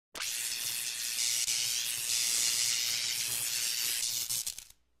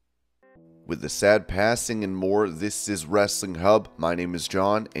with the sad passing and more. This is Wrestling Hub. My name is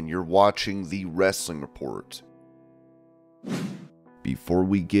John, and you're watching the Wrestling Report. Before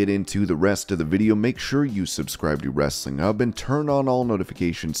we get into the rest of the video, make sure you subscribe to Wrestling Hub and turn on all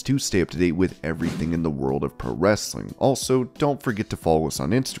notifications to stay up to date with everything in the world of pro wrestling. Also, don't forget to follow us on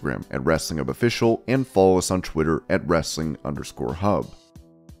Instagram at Wrestling Hub Official and follow us on Twitter at Wrestling_Hub.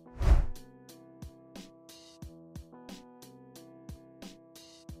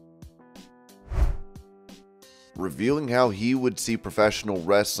 Revealing how he would see professional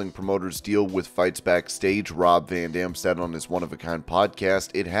wrestling promoters deal with fights backstage, Rob Van Dam said on his one-of-a-kind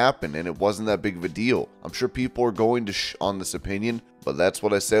podcast, "It happened and it wasn't that big of a deal. I'm sure people are going to on this opinion, but that's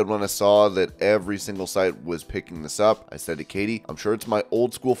what I said when I saw that every single site was picking this up. I said to Katie, I'm sure it's my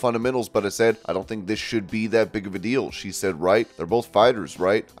old school fundamentals, but I said, I don't think this should be that big of a deal." She said, right, they're both fighters,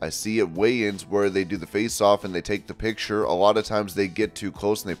 right? I see at weigh-ins where they do the face-off and they take the picture. A lot of times they get too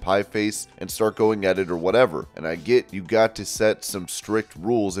close and they pie face and start going at it or whatever. And I get you got to set some strict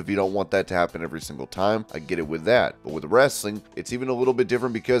rules if you don't want that to happen every single time. I get it with that. But with wrestling, it's even a little bit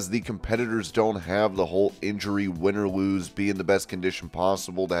different because the competitors don't have the whole injury, win or lose, be in the best condition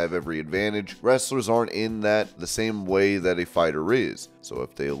possible to have every advantage. Wrestlers aren't in that the same way that a fighter is. So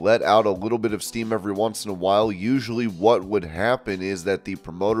if they let out a little bit of steam every once in a while, usually what would happen is that the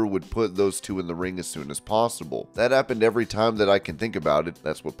promoter would put those two in the ring as soon as possible. That happened every time that I can think about it.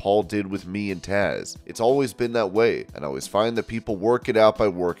 That's what Paul did with me and Taz. It's always been that way, and I always find that people work it out by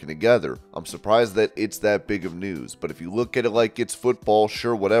working together. I'm surprised that it's that big of news, but if you look at it like it's football,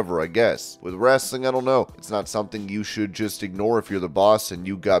 sure, whatever, I guess. With wrestling, I don't know. It's not something you should just ignore if you're the boss and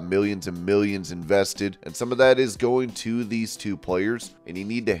you got millions and millions invested, and some of that is going to these two players, and you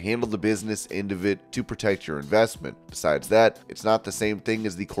need to handle the business end of it to protect your investment. Besides that, it's not the same thing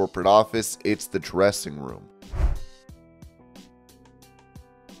as the corporate office, it's the dressing room.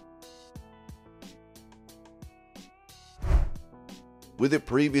 With it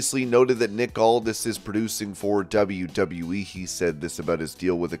previously noted that Nick Aldis is producing for WWE, he said this about his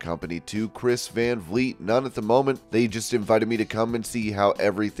deal with the company to Chris Van Vliet. None at the moment. They just invited me to come and see how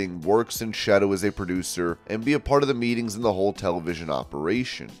everything works and shadow as a producer and be a part of the meetings and the whole television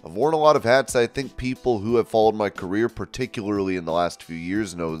operation. I've worn a lot of hats. I think people who have followed my career, particularly in the last few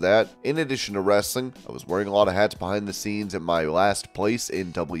years, know that. In addition to wrestling, I was wearing a lot of hats behind the scenes at my last place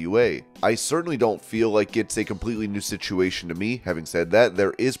in WA. I certainly don't feel like it's a completely new situation to me. Having said that,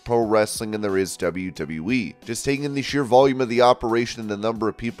 there is pro wrestling and there is WWE. Just taking in the sheer volume of the operation and the number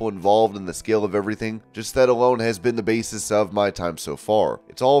of people involved and the scale of everything, just that alone has been the basis of my time so far.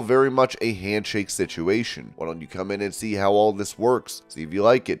 It's all very much a handshake situation. Why don't you come in and see how all this works? See if you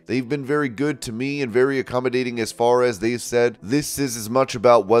like it. They've been very good to me and very accommodating as far as they've said, this is as much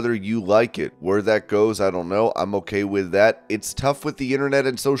about whether you like it. Where that goes, I don't know. I'm okay with that. It's tough with the internet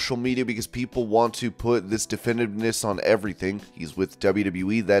and social media because people want to put this definitiveness on everything. He's with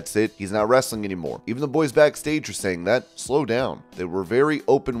WWE, that's it. He's not wrestling anymore. Even the boys backstage are saying that. Slow down. They were very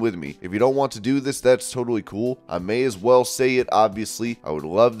open with me. If you don't want to do this, that's totally cool. I may as well say it, obviously. I would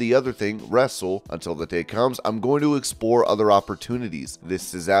love the other thing, wrestle. Until the day comes, I'm going to explore other opportunities.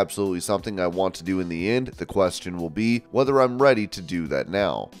 This is absolutely something I want to do in the end. The question will be whether I'm ready to do that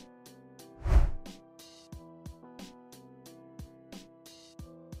now.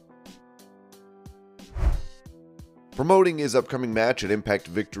 Promoting his upcoming match at Impact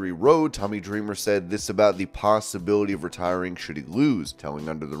Victory Road, Tommy Dreamer said this about the possibility of retiring should he lose, telling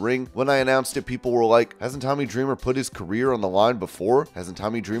Under the Ring, "When I announced it, people were like, hasn't Tommy Dreamer put his career on the line before? Hasn't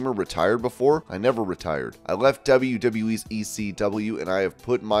Tommy Dreamer retired before? I never retired. I left WWE's ECW and I have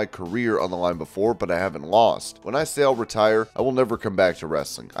put my career on the line before, but I haven't lost. When I say I'll retire, I will never come back to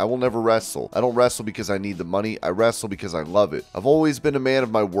wrestling. I will never wrestle. I don't wrestle because I need the money. I wrestle because I love it. I've always been a man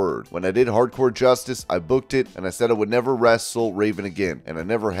of my word. When I did Hardcore Justice, I booked it and I said I would never wrestle Raven again, and I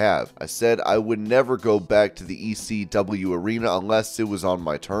never have. I said I would never go back to the ECW arena unless it was on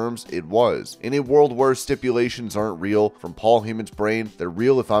my terms. It was. In a world where stipulations aren't real, from Paul Heyman's brain, they're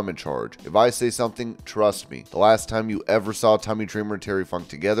real if I'm in charge. If I say something, trust me. The last time you ever saw Tommy Dreamer and Terry Funk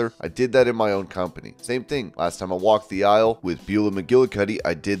together, I did that in my own company. Same thing. Last time I walked the aisle with Beulah McGillicuddy,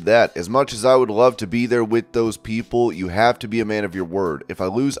 I did that. As much as I would love to be there with those people, you have to be a man of your word. If I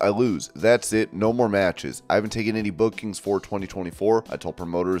lose, I lose. That's it. No more matches. I haven't taken any bookings for 2024. I told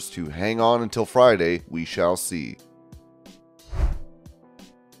promoters to hang on until Friday. We shall see.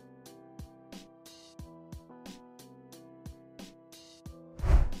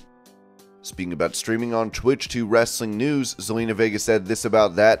 Speaking about streaming on Twitch to wrestling news, Zelina Vega said this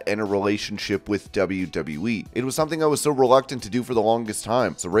about that and a relationship with WWE. It was something I was so reluctant to do for the longest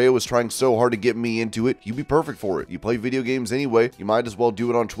time. Saraya was trying so hard to get me into it. You'd be perfect for it. You play video games anyway. You might as well do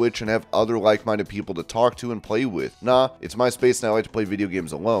it on Twitch and have other like-minded people to talk to and play with. Nah, it's my space and I like to play video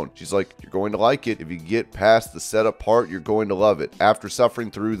games alone. She's like, you're going to like it. If you get past the setup part, you're going to love it. After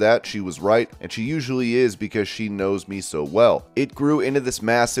suffering through that, she was right, and she usually is because she knows me so well. It grew into this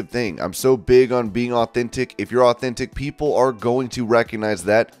massive thing. I'm so big on being authentic. If you're authentic, people are going to recognize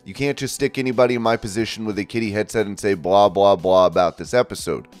that. You can't just stick anybody in my position with a kitty headset and say blah blah blah about this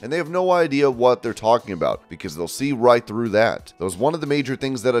episode. And they have no idea what they're talking about because they'll see right through that. That was one of the major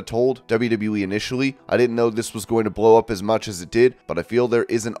things that I told WWE initially. I didn't know this was going to blow up as much as it did, but I feel there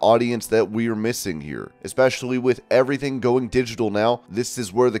is an audience that we are missing here. Especially with everything going digital now, this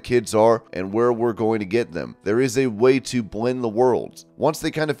is where the kids are and where we're going to get them. There is a way to blend the worlds. Once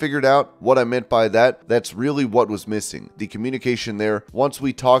they kind of figured out what I meant by that, that's really what was missing. The communication there, once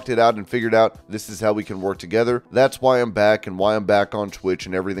we talked it out and figured out this is how we can work together, that's why I'm back and why I'm back on Twitch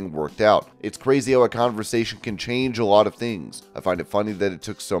and everything worked out. It's crazy how a conversation can change a lot of things. I find it funny that it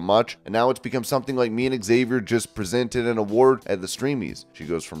took so much, and now it's become something like me and Xavier just presented an award at the Streamies. She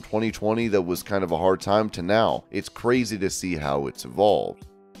goes from 2020, that was kind of a hard time, to now. It's crazy to see how it's evolved.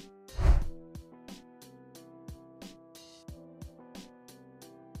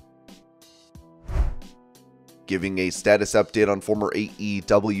 Giving a status update on former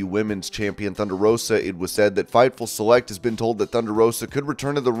AEW Women's Champion Thunder Rosa, it was said that Fightful Select has been told that Thunder Rosa could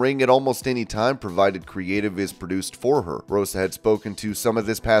return to the ring at almost any time, provided creative is produced for her. Rosa had spoken to some of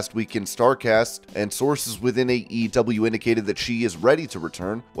this past week in StarCast, and sources within AEW indicated that she is ready to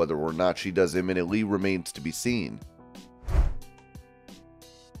return. Whether or not she does imminently remains to be seen.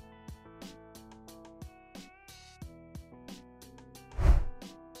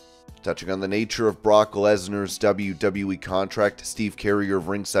 Touching on the nature of Brock Lesnar's WWE contract, Steve Carrier of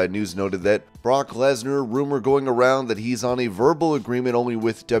Ringside News noted that Brock Lesnar, rumor going around that he's on a verbal agreement only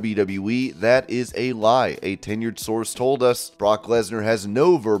with WWE, that is a lie. A tenured source told us Brock Lesnar has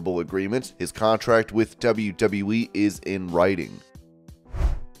no verbal agreements. His contract with WWE is in writing.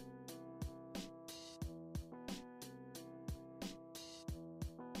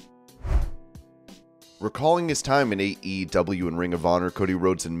 Recalling his time in AEW and Ring of Honor, Cody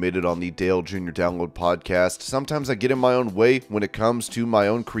Rhodes admitted on the Dale Jr. Download podcast, "Sometimes I get in my own way when it comes to my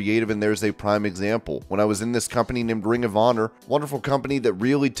own creative, and there's a prime example. When I was in this company named Ring of Honor, wonderful company that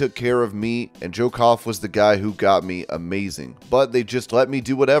really took care of me, and Joe Koff was the guy who got me amazing. But they just let me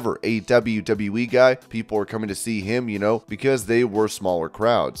do whatever. A WWE guy, people are coming to see him, you know, because they were smaller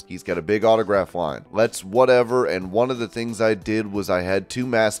crowds. He's got a big autograph line. Let's whatever, and one of the things I did was I had two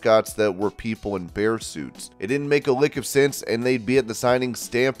mascots that were people in bear suits. It didn't make a lick of sense, and they'd be at the signing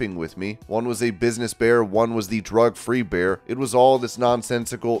stamping with me. One was a business bear, one was the drug-free bear. It was all this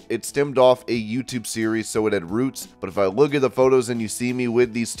nonsensical. It stemmed off a YouTube series, so it had roots, but if I look at the photos and you see me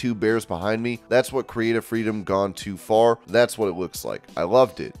with these two bears behind me, that's what creative freedom gone too far. That's what it looks like. I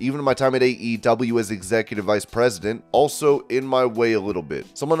loved it. Even in my time at AEW as executive vice president, also in my way a little bit.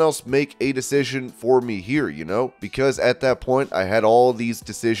 Someone else make a decision for me here, you know? Because at that point, I had all these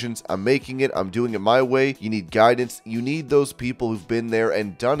decisions. I'm making it. I'm doing it my way. You need guidance. You need those people who've been there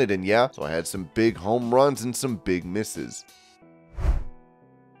and done it, and yeah, so I had some big home runs and some big misses."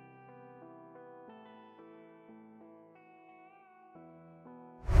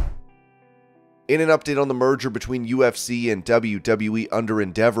 In an update on the merger between UFC and WWE under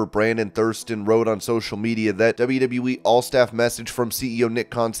Endeavor, Brandon Thurston wrote on social media that WWE all-staff message from CEO Nick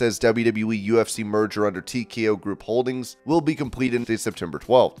Khan says WWE UFC merger under TKO Group Holdings will be completed September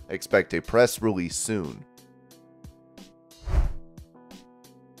 12th. Expect a press release soon.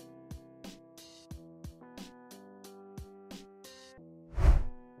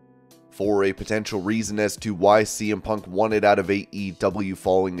 For a potential reason as to why CM Punk wanted out of AEW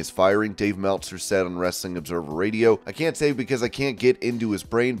following his firing, Dave Meltzer said on Wrestling Observer Radio, "I can't say because I can't get into his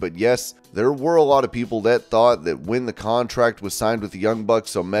brain, but yes, there were a lot of people that thought that when the contract was signed with the Young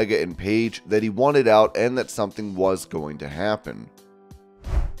Bucks, Omega, and Page, that he wanted out and that something was going to happen."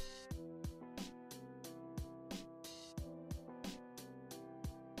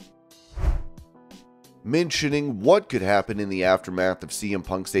 Mentioning what could happen in the aftermath of CM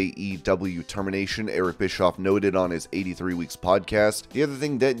Punk's AEW termination, Eric Bischoff noted on his 83 Weeks podcast, "The other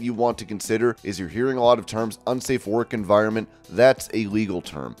thing that you want to consider is you're hearing a lot of terms, unsafe work environment. That's a legal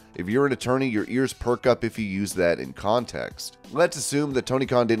term. If you're an attorney, your ears perk up if you use that in context. Let's assume that Tony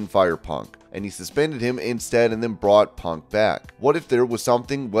Khan didn't fire Punk. and he suspended him instead and then brought Punk back. What if there was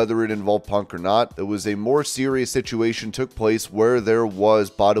something, whether it involved Punk or not, that was a more serious situation took place where there was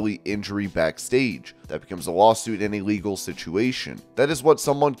bodily injury backstage? That becomes a lawsuit in a legal situation. That is what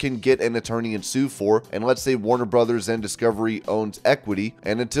someone can get an attorney and sue for, and let's say Warner Brothers and Discovery owns equity,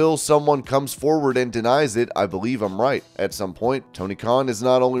 and until someone comes forward and denies it, I believe I'm right. At some point, Tony Khan is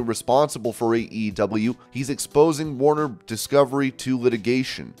not only responsible for AEW, he's exposing Warner Discovery to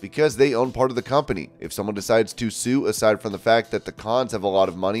litigation because they own part of the company. If someone decides to sue, aside from the fact that the Khans have a lot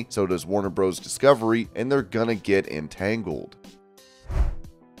of money, so does Warner Bros. Discovery, and they're gonna get entangled.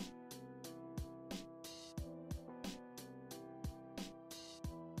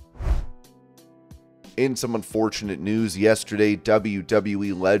 In some unfortunate news, yesterday,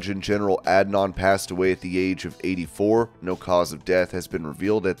 WWE legend General Adnan passed away at the age of 84. No cause of death has been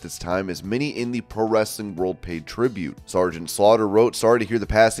revealed at this time, as many in the pro wrestling world paid tribute. Sergeant Slaughter wrote, "Sorry to hear the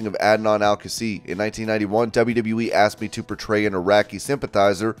passing of Adnan Al-Qasi. In 1991, WWE asked me to portray an Iraqi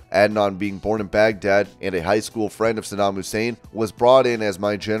sympathizer. Adnan, being born in Baghdad and a high school friend of Saddam Hussein, was brought in as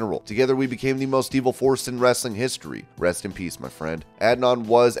my general. Together we became the most evil force in wrestling history. Rest in peace, my friend." Adnan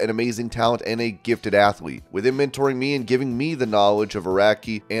was an amazing talent and a gifted athlete. With him mentoring me and giving me the knowledge of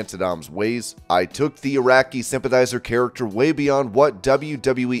Iraqi and Saddam's ways, I took the Iraqi sympathizer character way beyond what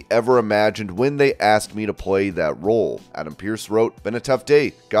WWE ever imagined when they asked me to play that role. Adam Pearce wrote, "Been a tough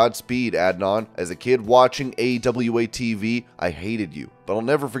day. Godspeed, Adnan. As a kid watching AWA TV, I hated you. But I'll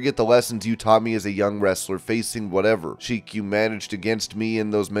never forget the lessons you taught me as a young wrestler facing whatever cheek you managed against me in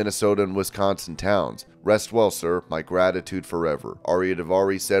those Minnesota and Wisconsin towns. Rest well, sir. My gratitude forever." Arya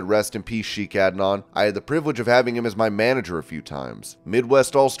Daivari said, "Rest in peace, Sheik Adnan. I had the privilege of having him as my manager a few times."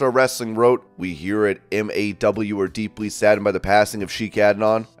 Midwest All-Star Wrestling wrote, "We here at MAW are deeply saddened by the passing of Sheik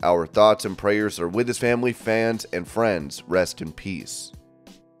Adnan. Our thoughts and prayers are with his family, fans, and friends. Rest in peace."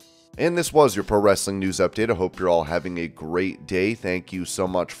 And this was your Pro Wrestling News Update. I hope you're all having a great day. Thank you so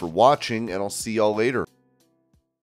much for watching, and I'll see y'all later.